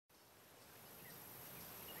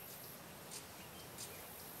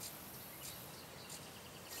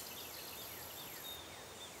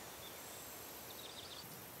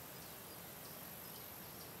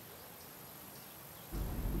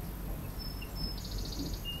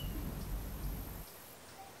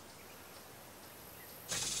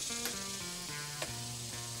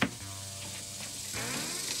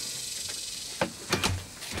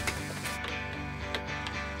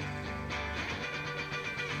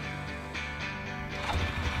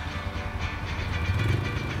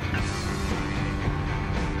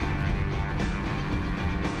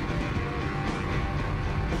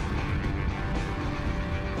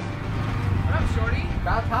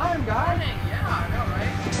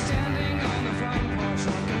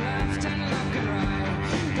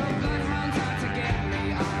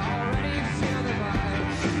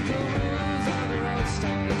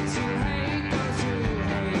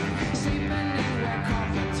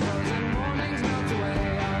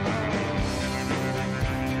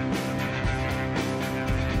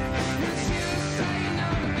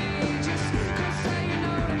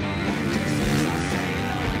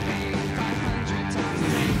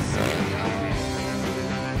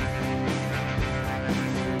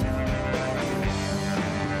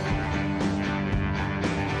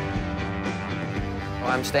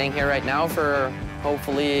I'm staying here right now for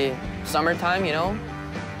hopefully summertime, you know,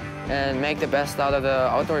 and make the best out of the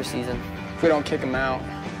outdoor season. If we don't kick him out.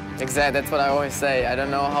 Exactly, that's what I always say. I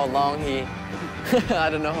don't know how long he, I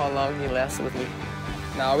don't know how long he lasts with me.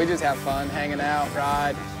 No, we just have fun, hanging out,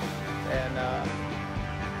 ride, and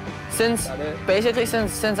basically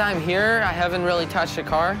since I'm here, I haven't really touched a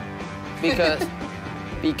car because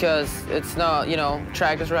it's not, you know,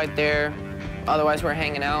 track is right there. Otherwise, we're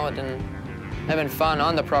hanging out and having fun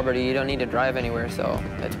on the property. You don't need to drive anywhere, so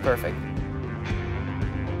it's perfect.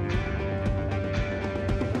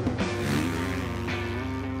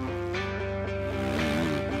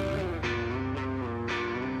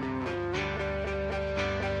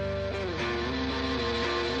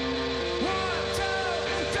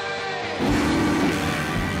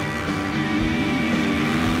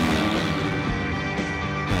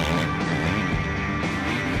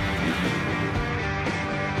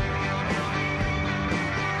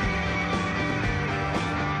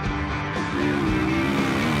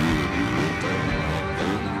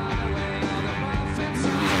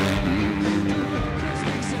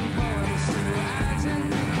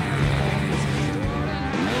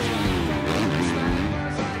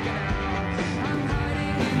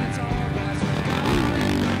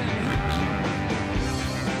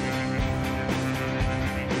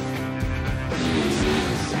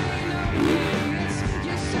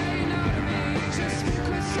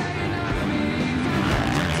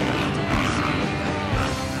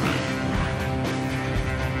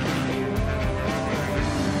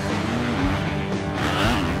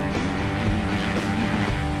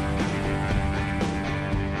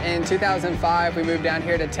 In 2005, we moved down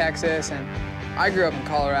here to Texas, and I grew up in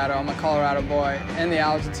Colorado. I'm a Colorado boy, and the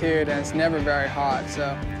altitude, and it's never very hot.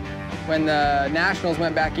 So when the Nationals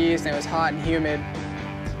went back east and it was hot and humid,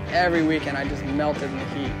 every weekend I just melted in the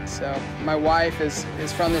heat. So my wife is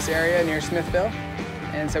from this area near Smithville,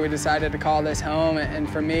 and so we decided to call this home. And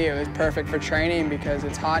for me, it was perfect for training because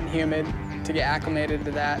it's hot and humid to get acclimated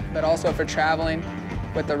to that, but also for traveling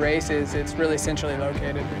with the races, it's really centrally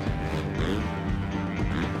located.